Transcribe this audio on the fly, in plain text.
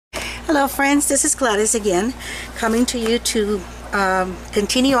Hello friends, this is Gladys again, coming to you to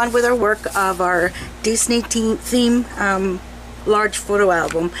continue on with our work of our Disney theme large photo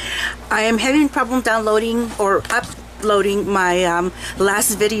album. I am having problem downloading or uploading my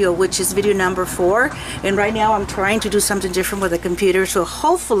last video, which is video number 4, and right now I'm trying to do something different with the computer, so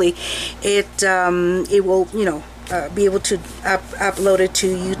hopefully it will, you know, be able to upload it to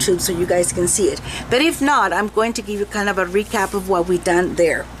YouTube so you guys can see it. But if not, I'm going to give you kind of a recap of what we've done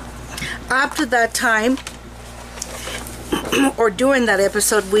there. Up to that time, or during that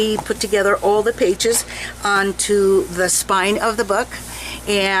episode, we put together all the pages onto the spine of the book,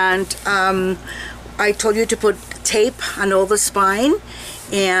 and I told you to put tape on all the spine,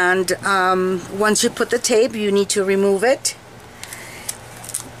 and once you put the tape, you need to remove it.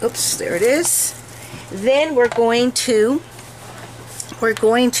 Oops, there it is. Then we're going to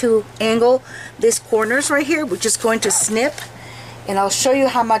angle these corners right here. We're just going to snip, and I'll show you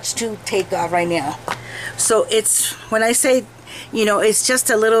how much to take off right now. So it's, when I say, you know, it's just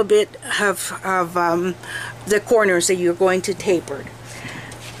a little bit of the corners that you're going to taper.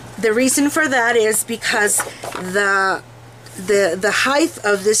 The reason for that is because the height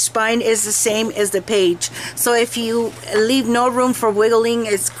of this spine is the same as the page, so if you leave no room for wiggling,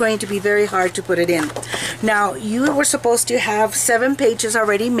 it's going to be very hard to put it in. Now, you were supposed to have 7 pages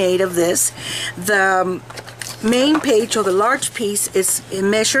already made of this. The main page, or the large piece, it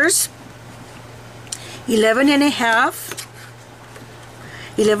measures 11 and a half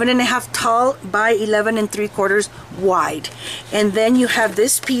tall by 11 3/4 wide, and then you have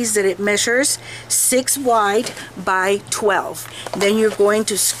this piece that it measures 6 wide by 12. Then you're going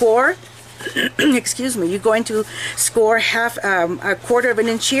to score excuse me, you're going to score a quarter of an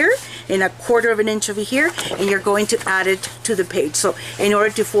inch here and a quarter of an inch over here, and you're going to add it to the page, so in order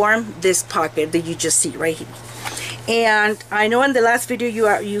to form this pocket that you just see right here. And I know in the last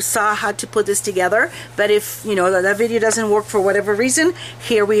video you saw how to put this together, but if you know that video doesn't work for whatever reason,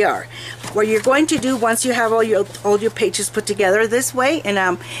 here we are. What you're going to do once you have all your pages put together this way in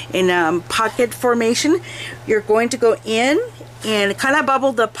pocket formation, you're going to go in and kind of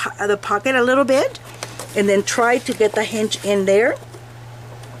bubble the pocket a little bit, and then try to get the hinge in there,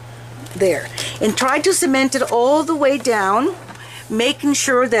 and try to cement it all the way down, making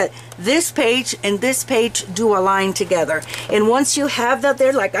sure that this page and this page do align together. And once you have that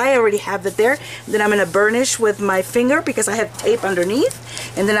there, like I already have it there, then I'm going to burnish with my finger because I have tape underneath,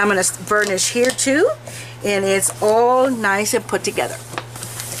 and then I'm going to burnish here too, and it's all nice and put together.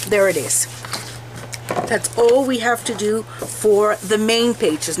 There it is. That's all we have to do for the main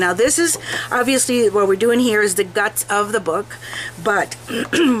pages. Now this is obviously what we're doing here is the guts of the book, but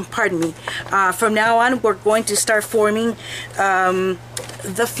pardon me, from now on we're going to start forming the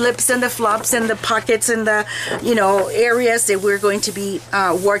flips and the flops and the pockets and the, you know, areas that we're going to be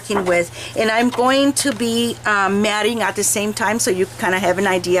working with. And I'm going to be matting at the same time, so you kind of have an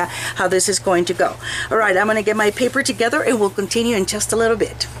idea how this is going to go. All right, I'm going to get my paper together and we'll continue in just a little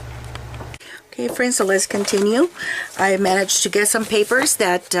bit. Okay friends, so let's continue. I managed to get some papers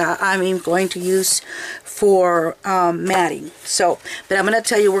that I'm going to use for matting. So, but I'm going to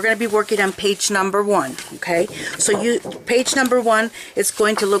tell you, we're going to be working on page number 1. Okay, so page number 1 is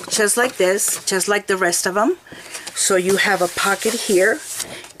going to look just like this, just like the rest of them. So you have a pocket here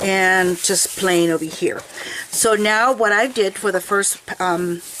and just plain over here. So now what I did for the first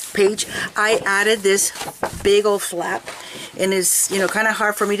page, I added this big old flap, and it's, you know, kind of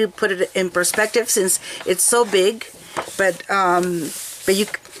hard for me to put it in perspective since it's so big, but you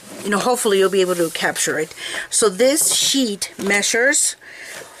know, hopefully you'll be able to capture it. So this sheet measures,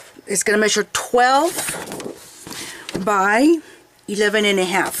 it's going to measure 12 by 11 and a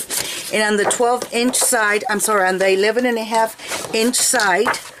half, and on the 12-inch side, I'm sorry, on the 11.5-inch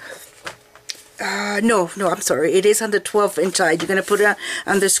side, no, I'm sorry, it is on the 12-inch side. You're going to put it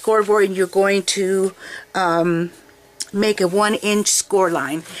on the scoreboard, and you're going to make a 1-inch score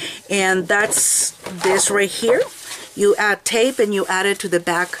line, and that's this right here. You add tape and you add it to the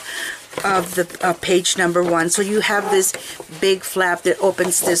back of the page number 1, so you have this big flap that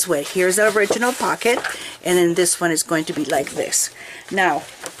opens this way. Here's the original pocket, and then this one is going to be like this. Now,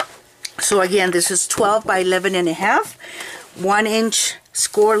 so again, this is 12 by 11 and a half, 1-inch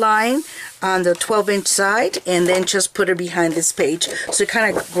score line on the 12-inch side, and then just put it behind this page so it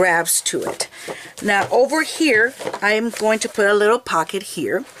kind of grabs to it. Now over here I am going to put a little pocket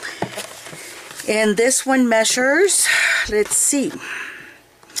here, and this one measures, let's see,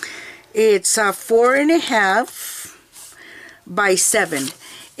 it's 4.5 by 7,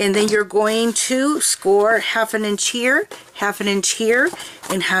 and then you're going to score 1/2 inch here, 1/2 inch here,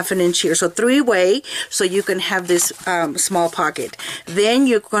 and 1/2 inch here. So 3-way, so you can have this small pocket. Then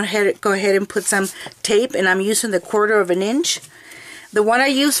you're going to go ahead and put some tape, and I'm using the 1/4 inch. The one I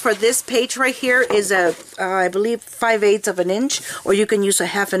use for this page right here is I believe 5/8 of an inch, or you can use a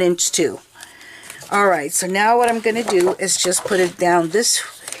 1/2 inch too. Alright, so now what I'm going to do is just put it down this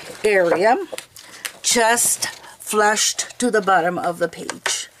area, just flushed to the bottom of the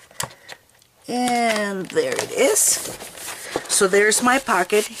page. And there it is. So there's my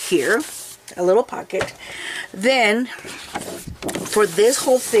pocket here, a little pocket. Then, for this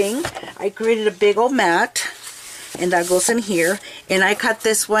whole thing, I created a big old mat, and that goes in here. And I cut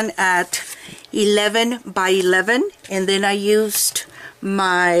this one at 11 by 11, and then I used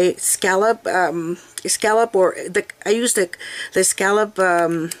my scallop, I used the scallop,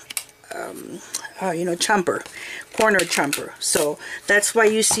 chumper, corner chumper. So that's why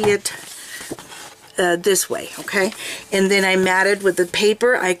you see it this way, okay? And then I matted with the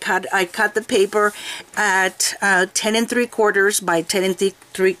paper. I cut the paper at 10 3/4 by 10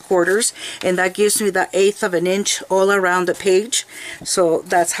 3/4, and that gives me the 1/8 of an inch all around the page. So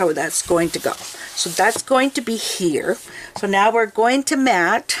that's how that's going to go. So that's going to be here. So now we're going to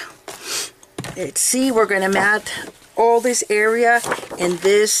mat. Let's see, we're going to mat all this area and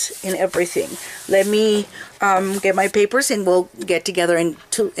this and everything. Let me get my papers, and we'll get together in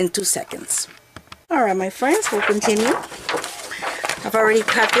two seconds. All right, my friends, we'll continue. I've already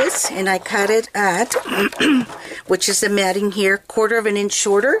cut this, and I cut it at, which is the matting here, 1/4 inch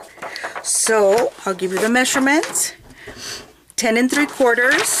shorter. So I'll give you the measurements: 10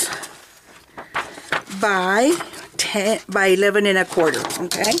 3/4 by 11 1/4.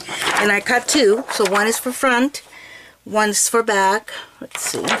 Okay, and I cut two. So one is for front, one's for back. Let's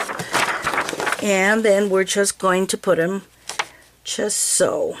see, and then we're just going to put them just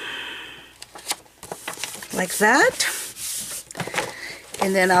so. Like that,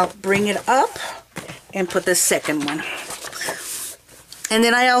 and then I'll bring it up and put the second one. And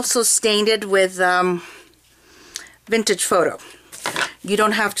then I also stained it with Vintage Photo. You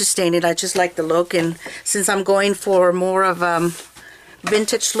don't have to stain it, I just like the look, and since I'm going for more of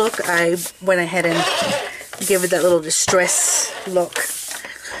vintage look, I went ahead and give it that little distress look.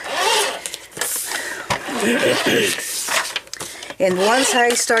 And once I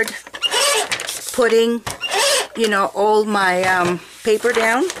start putting, you know, all my paper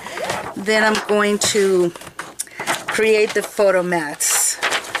down, then I'm going to create the photo mats.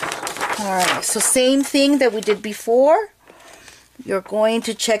 Alright, so same thing that we did before. You're going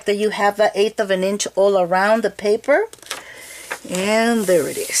to check that you have the 1/8 of an inch all around the paper. And there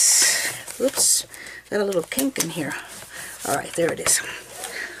it is. Oops, got a little kink in here. Alright, there it is.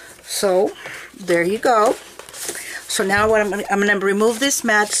 So, there you go. So now what I'm going to remove this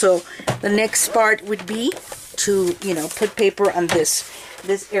mat, so the next part would be to, you know, put paper on this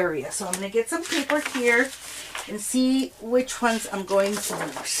area. So I'm going to get some paper here and see which ones I'm going to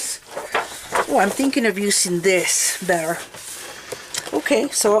use. Oh, I'm thinking of using this better. Okay,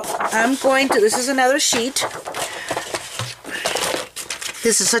 so I'm going to, this is another sheet.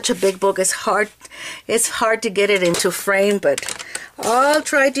 This is such a big book, it's hard to get it into frame, but I'll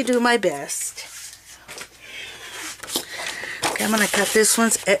try to do my best. Okay, I'm going to cut this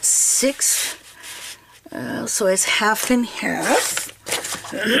one at 6, so it's 1/2 and 1/2,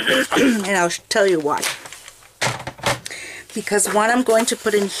 and I'll tell you why. Because one I'm going to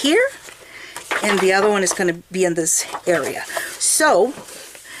put in here, and the other one is going to be in this area. So,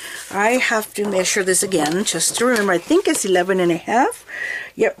 I have to measure this again, just to remember, I think it's 11 1/2.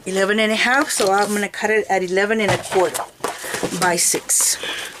 Yep, 11 1/2, so I'm going to cut it at 11 1/4 by 6.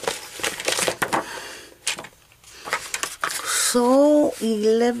 So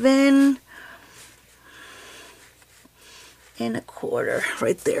 11 1/4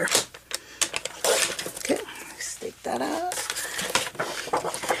 right there. Okay, let's take that out.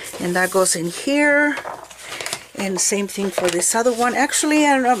 And that goes in here. And same thing for this other one. Actually,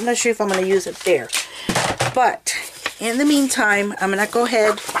 I'm not sure if I'm going to use it there. But in the meantime, I'm going to go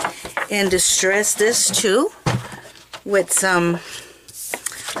ahead and distress this too with some,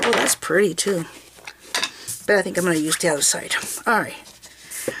 oh, that's pretty too. But I think I'm going to use the other side. Alright.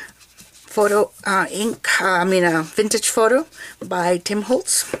 Photo, Vintage Photo by Tim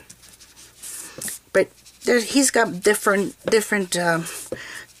Holtz. But he's got different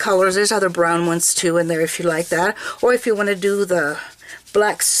colors. There's other brown ones too in there if you like that. Or if you want to do the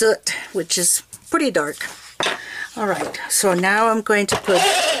black soot, which is pretty dark. Alright, so now I'm going to put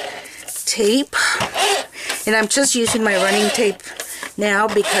tape. And I'm just using my running tape now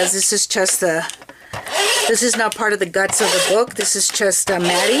because this is just this is not part of the guts of the book. This is just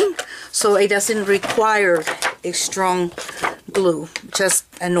matting, so it doesn't require a strong glue, just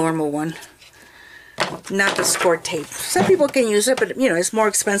a normal one, not the score tape. Some people can use it, but you know, it's more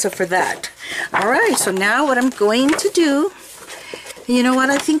expensive for that. All right, so now what I'm going to do, you know what,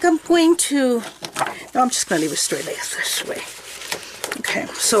 I think I'm going to, no, I'm just going to leave it straight like this way. Okay,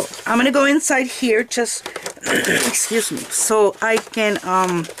 so I'm going to go inside here, just, excuse me, so I can,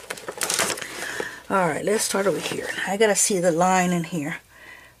 all right, let's start over here. I got to see the line in here.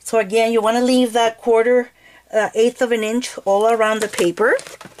 So again, you want to leave that 1/4 of an inch all around the paper.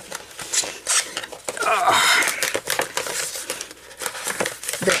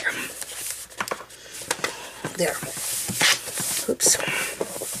 There. Oops.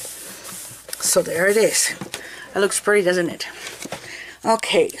 So there it is. That looks pretty, doesn't it?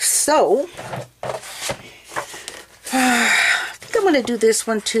 Okay, so I think I'm going to do this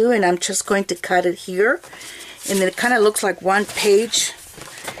one too, and I'm just going to cut it here. And then it kind of looks like one page.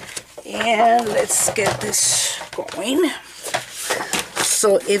 And let's get this going.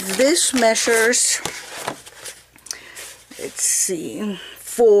 So if this measures, let's see,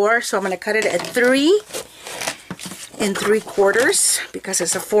 4, so I'm going to cut it at 3 3/4 because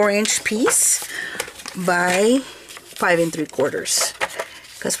it's a 4-inch piece by 5 3/4.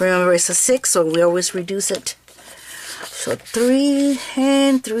 Because remember, it's a 6, so we always reduce it. So 3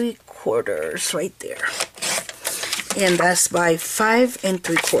 3/4 right there. And that's by 5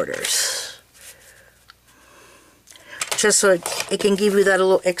 3/4. Just so it can give you that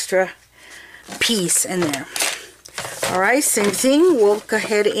little extra piece in there. Alright, same thing. We'll go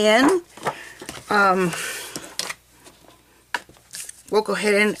ahead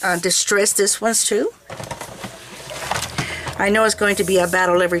and distress this ones too. I know it's going to be a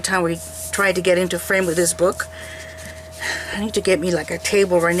battle every time we try to get into frame with this book. I need to get me like a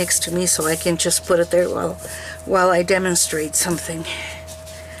table right next to me so I can just put it there while I demonstrate something.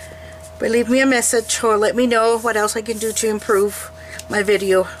 But leave me a message or let me know what else I can do to improve my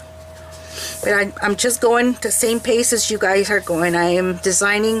video. But I'm just going the same pace as you guys are going. I am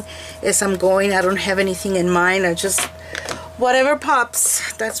designing as I'm going. I don't have anything in mind. I just, whatever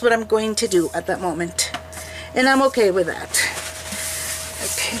pops, that's what I'm going to do at that moment. And I'm okay with that.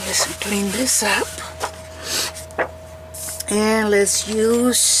 Okay, let's clean this up. And let's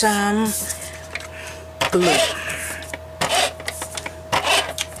use some glue.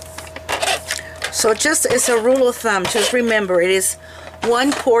 So just as a rule of thumb, just remember it is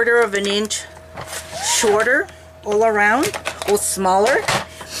 1/4 of an inch shorter all around, or smaller,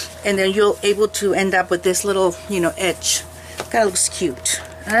 and then you'll able to end up with this little, you know, edge. Kind of looks cute.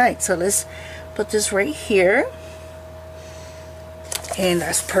 All right, so let's put this right here, and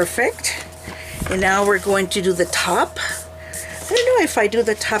that's perfect. And now we're going to do the top. I don't know if I do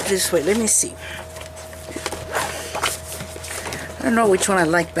the top this way. Let me see. I don't know which one I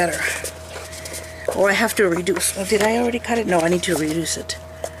like better. Or I have to reduce. Oh, did I already cut it? No, I need to reduce it.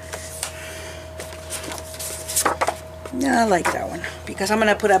 No, I like that one because I'm going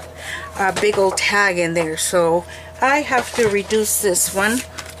to put up a big old tag in there. So I have to reduce this one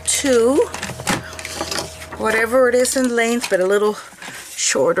to whatever it is in length, but a little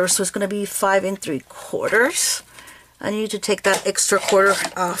shorter. So it's going to be 5 3/4. I need to take that extra 1/4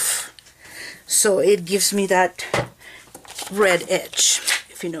 off. So it gives me that red edge,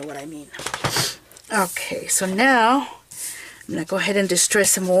 if you know what I mean. Okay, so now I'm going to go ahead and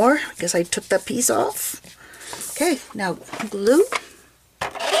distress some more because I took that piece off. Okay, now glue.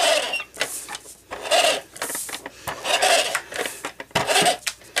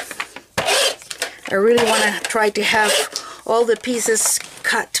 I really want to try to have all the pieces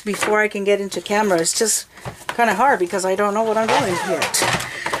cut before I can get into camera. It's just kind of hard because I don't know what I'm doing yet.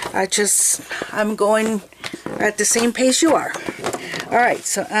 I'm going at the same pace you are. Alright,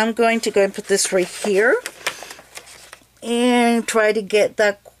 so I'm going to go and put this right here and try to get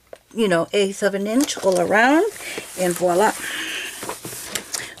that, you know, 1/8 of an inch all around, and voila.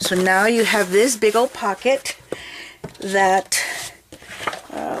 So now you have this big old pocket that,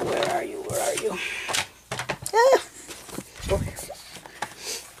 where are you? Okay.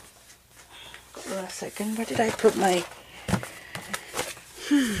 Hold on a second, where did I put my,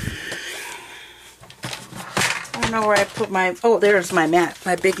 I don't know where I put my, oh, there's my mat,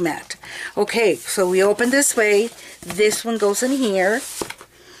 my big mat. Okay, so we open this way, this one goes in here,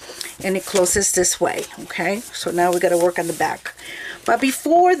 and it closes this way, okay? So now we got to work on the back. But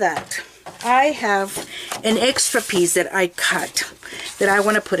before that, I have an extra piece that I cut that I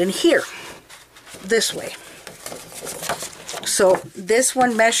want to put in here, this way. So this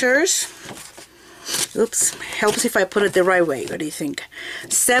one measures, oops, helps if I put it the right way. What do you think?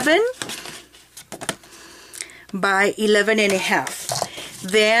 7 by 11 1/2.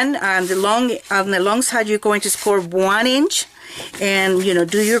 Then on the long side, you're going to score 1 inch, and you know,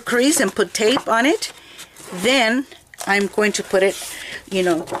 do your crease and put tape on it. Then I'm going to put it, you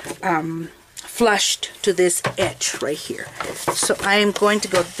know, flushed to this edge right here. So I'm going to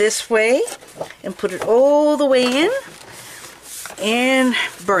go this way and put it all the way in and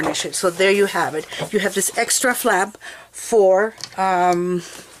burnish it. So there you have it. You have this extra flap for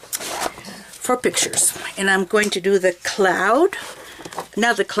pictures. And I'm going to do the cloud,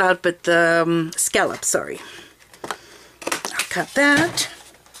 not the cloud, but the scallop, sorry. I'll cut that,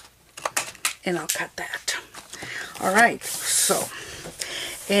 and I'll cut that. All right, so,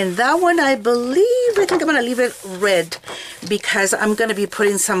 and that one I think I'm going to leave it red because I'm going to be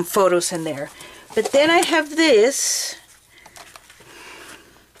putting some photos in there. But then I have this,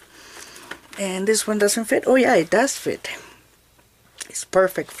 and this one doesn't fit. Oh yeah, it does fit. It's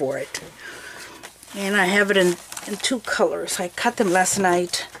perfect for it. And I have it in 2 colors. I cut them last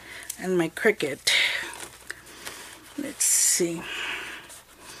night in my Cricut. Let's see.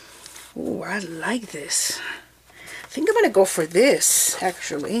 Oh, I like this. I think I'm going to go for this,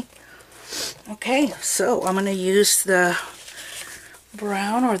 actually. Okay, so I'm going to use the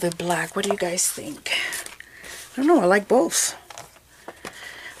brown or the black. What do you guys think? I don't know. I like both.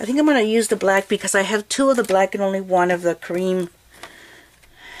 I think I'm going to use the black because I have 2 of the black and only 1 of the cream.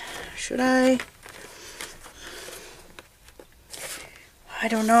 Should I? I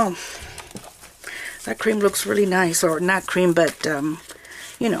don't know. That cream looks really nice, or not cream, but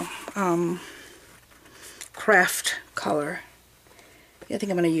you know, craft color. Yeah, I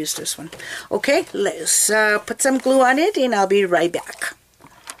think I'm going to use this one. Okay, let's put some glue on it, and I'll be right back.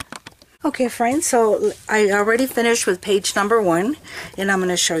 Okay, friends, so I already finished with page number 1, and I'm going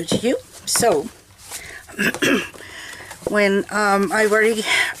to show it to you. So, when I already,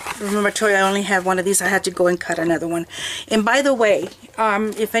 remember I told you I only have 1 of these, I had to go and cut another one. And by the way,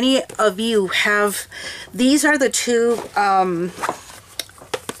 if any of you have, these are the 2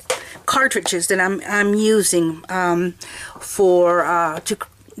 cartridges that I'm using for to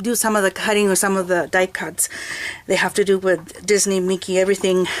do some of the cutting or some of the die cuts. They have to do with Disney, Mickey,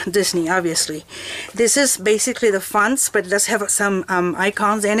 everything Disney, obviously. This is basically the fonts, but it does have some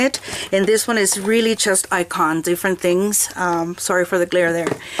icons in it, and this one is really just icons, different things. Sorry for the glare there.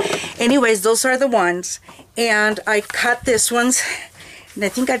 Anyways, those are the ones, and I cut this ones, and I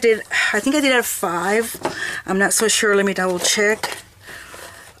think I did at 5. I'm not so sure. Let me double check.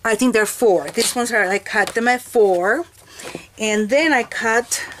 I think they're 4. These ones are, I cut them at 4. And then I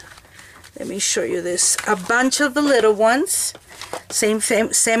cut, let me show you this, a bunch of the little ones, same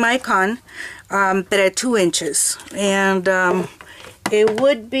icon, but at 2 inches. And it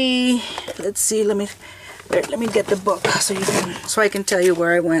would be, let's see, let me get the book so I can tell you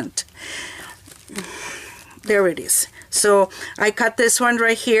where I went. There it is. So I cut this one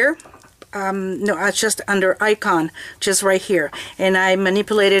right here. No, it's just under icon, just right here, and I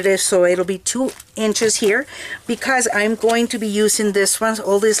manipulated it so it'll be 2 inches here, because I'm going to be using this one,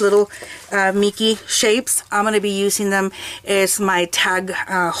 all these little Mickey shapes. I'm going to be using them as my tag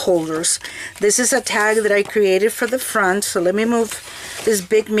holders. This is a tag that I created for the front, so let me move this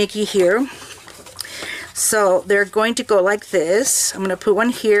big Mickey here. So they're going to go like this. I'm going to put one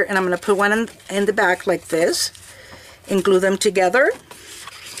here, and I'm going to put one in the back like this, and glue them together.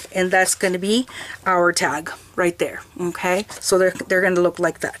 And that's going to be our tag right there. Okay, so they're going to look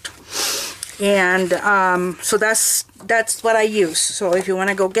like that. And so that's what I use. So if you want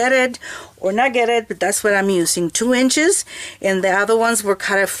to go get it or not get it, but that's what I'm using, 2 inches. And the other ones were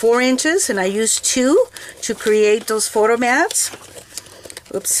cut at 4 inches, and I used 2 to create those photo mats.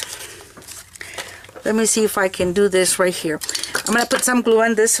 Oops. Let me see if I can do this right here. I'm going to put some glue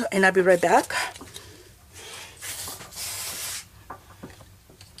on this, and I'll be right back.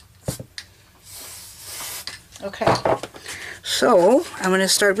 Okay, so I'm going to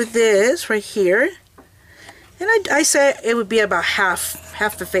start with this right here, and I said it would be about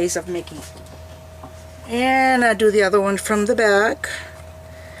half the face of Mickey, and I do the other one from the back.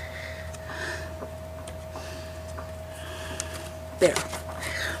 There,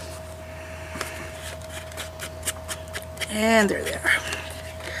 and they're there.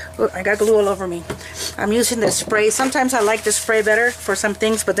 Oh, I got glue all over me. I'm using the spray. Sometimes I like the spray better for some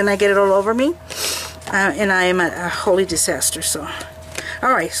things, but then I get it all over me. And I am a holy disaster. So,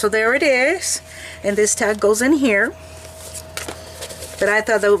 alright, so there it is, and this tag goes in here. But I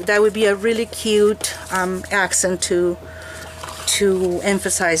thought that would be a really cute accent to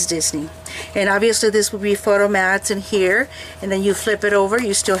emphasize Disney. And obviously this would be photo mats in here, and then you flip it over,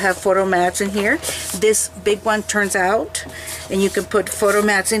 you still have photo mats in here. This big one turns out, and you can put photo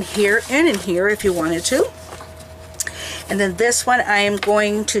mats in here and in here if you wanted to. And then this one I am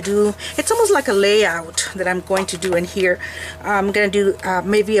going to do, it's almost like a layout that I'm going to do in here. I'm going to do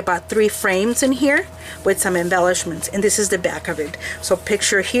maybe about 3 frames in here with some embellishments, and this is the back of it. So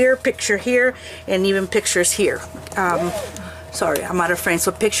picture here, and even pictures here. Sorry, I'm out of frame.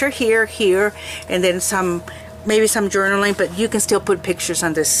 So picture here, here, and then maybe some journaling, but you can still put pictures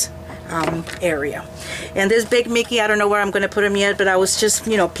on this area. And this big Mickey, I don't know where I'm going to put him yet, but I was just,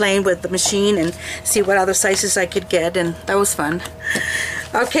 you know, playing with the machine and see what other sizes I could get, and that was fun.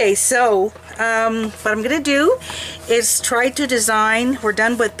 Okay, so what I'm going to do is try to design, we're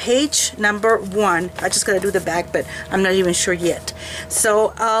done with page number 1. I just got to do the back, but I'm not even sure yet.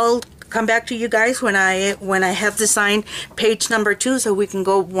 So I'll come back to you guys when I have designed page number 2, so we can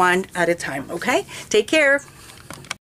go one at a time. Okay, take care.